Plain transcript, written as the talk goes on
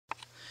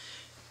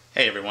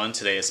Hey everyone,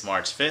 today is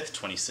March 5th,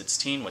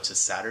 2016, which is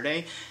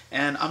Saturday,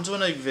 and I'm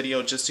doing a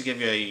video just to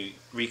give you a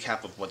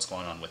recap of what's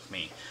going on with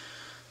me.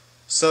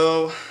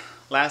 So,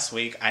 last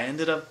week I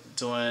ended up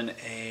doing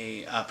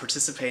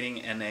participating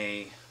in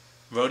a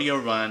rodeo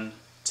run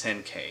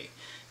 10K.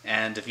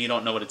 And if you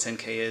don't know what a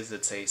 10K is,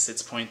 it's a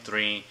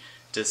 6.3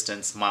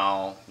 distance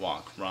mile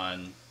walk,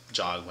 run,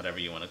 jog, whatever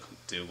you want to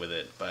do with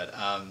it. But,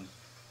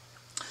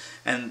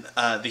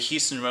 the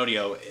Houston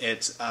Rodeo,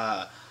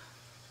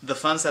 the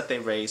funds that they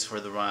raise for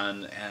the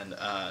run and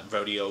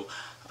rodeo,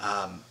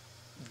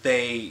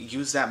 they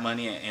use that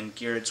money and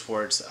gear it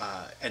towards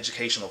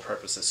educational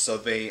purposes. So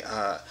they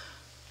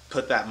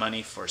put that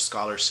money for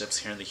scholarships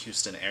here in the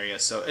Houston area.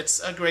 So it's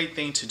a great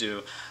thing to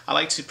do. I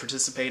like to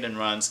participate in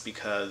runs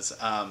because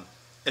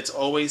it's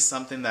always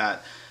something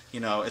that,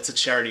 it's a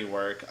charity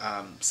work,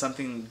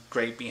 something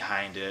great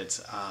behind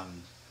it,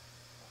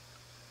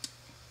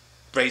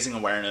 raising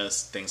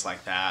awareness, things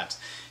like that.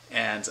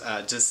 And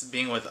just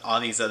being with all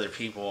these other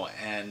people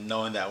and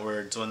knowing that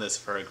we're doing this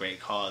for a great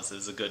cause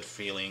is a good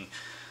feeling.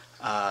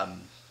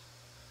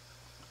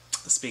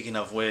 Speaking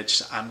of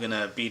which, I'm going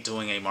to be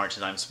doing a March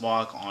of Dimes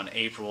walk on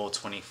April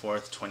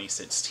 24th,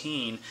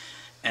 2016.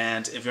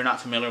 And if you're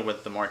not familiar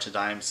with the March of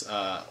Dimes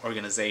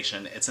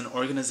organization, it's an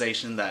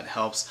organization that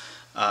helps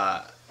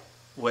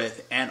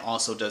with and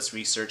also does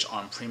research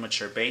on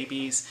premature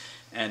babies,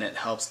 and it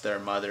helps their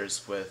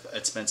mothers with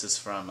expenses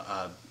from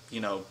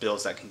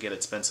bills that can get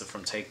expensive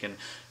from taking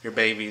your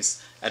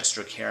baby's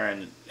extra care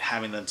and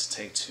having them to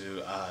take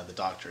to the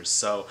doctors.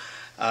 So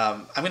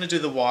I'm going to do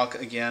the walk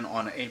again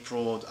on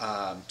April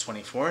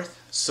 24th.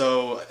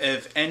 So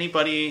if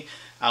anybody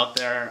out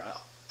there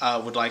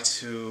would like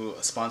to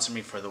sponsor me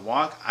for the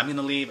walk, I'm going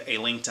to leave a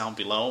link down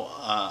below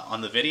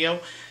on the video,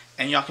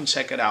 and y'all can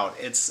check it out.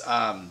 It's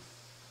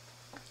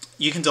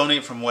you can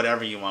donate from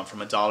whatever you want,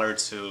 from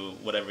 $1 to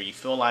whatever you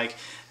feel like.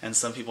 And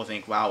some people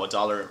think, wow,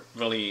 $1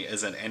 really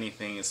isn't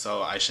anything,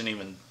 so I shouldn't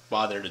even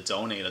bother to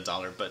donate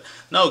 $1. But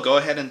no, go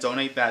ahead and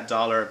donate that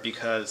 $1,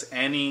 because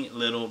any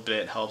little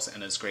bit helps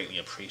and is greatly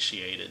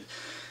appreciated.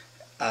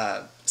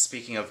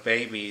 Speaking of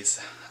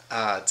babies,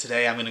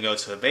 today I'm going to go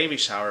to a baby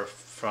shower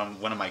from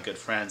one of my good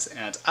friends,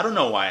 and I don't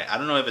know why. I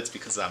don't know if it's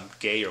because I'm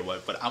gay or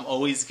what, but I'm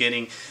always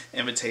getting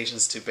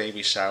invitations to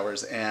baby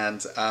showers,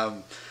 and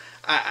I'm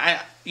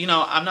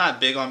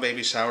not big on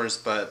baby showers,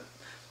 but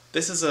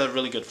this is a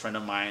really good friend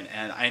of mine,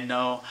 and I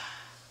know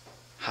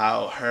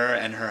how her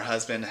and her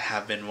husband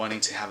have been wanting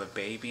to have a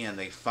baby, and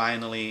they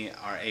finally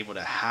are able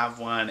to have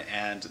one,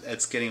 and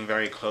it's getting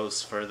very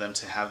close for them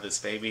to have this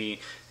baby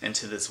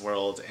into this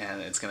world,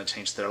 and it's going to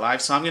change their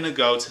life. So I'm going to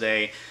go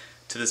today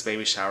to this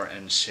baby shower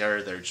and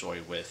share their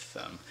joy with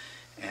them.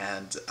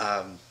 And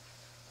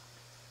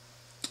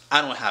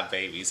I don't have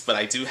babies, but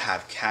I do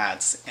have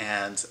cats,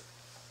 and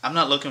I'm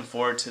not looking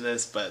forward to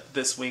this, but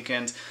this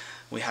weekend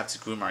we have to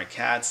groom our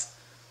cats.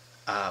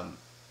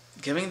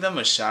 Giving them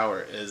a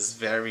shower is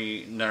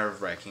very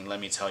nerve-wracking,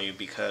 let me tell you,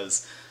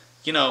 because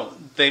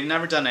they've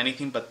never done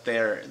anything, but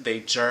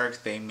they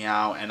jerk, they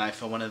meow, and I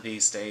feel one of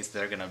these days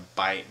they're gonna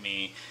bite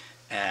me.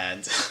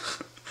 And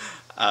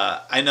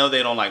I know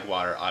they don't like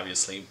water,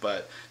 obviously,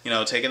 but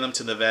taking them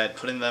to the vet,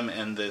 putting them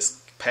in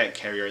this pet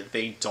carrier,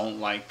 they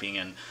don't like being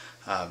in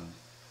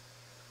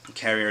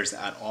carriers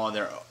at all.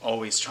 They're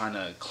always trying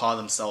to claw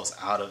themselves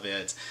out of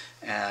it,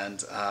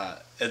 and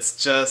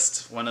it's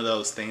just one of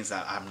those things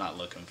that I'm not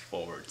looking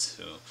forward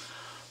to.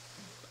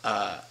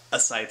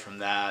 Aside from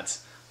that,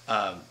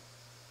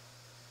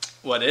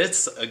 what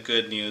is a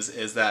good news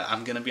is that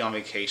I'm going to be on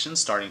vacation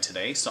starting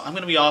today. So I'm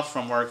going to be off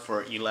from work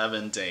for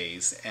 11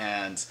 days,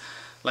 and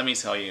let me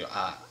tell you,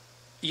 I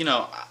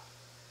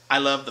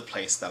love the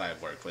place that I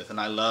work with, and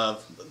I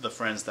love the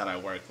friends that I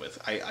work with.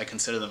 I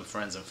consider them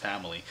friends and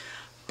family.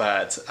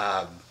 But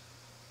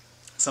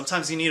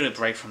sometimes you need a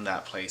break from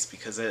that place,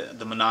 because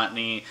the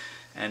monotony,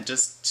 and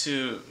just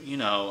to,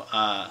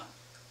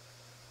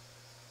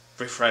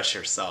 refresh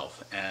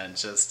yourself and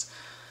just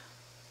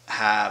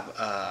have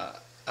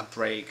a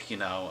break,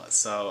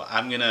 So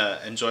I'm going to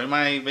enjoy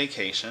my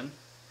vacation.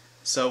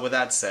 So with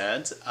that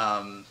said,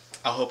 I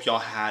hope y'all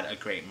had a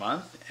great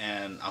month,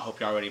 and I hope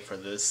y'all ready for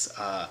this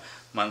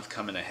month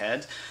coming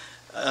ahead.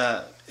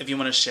 If you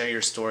want to share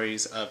your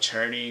stories of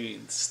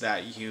charities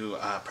that you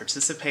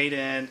participate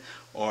in,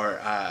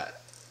 or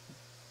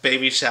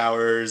baby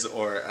showers,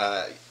 or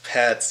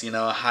pets,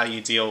 how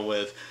you deal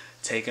with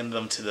taking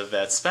them to the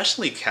vet,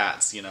 especially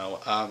cats,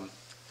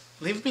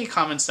 leave me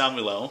comments down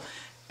below.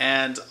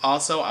 And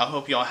also, I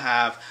hope y'all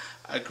have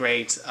a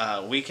great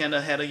weekend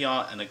ahead of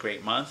y'all and a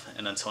great month.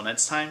 And until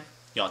next time,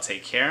 y'all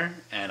take care,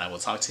 and I will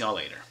talk to y'all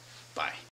later. Bye.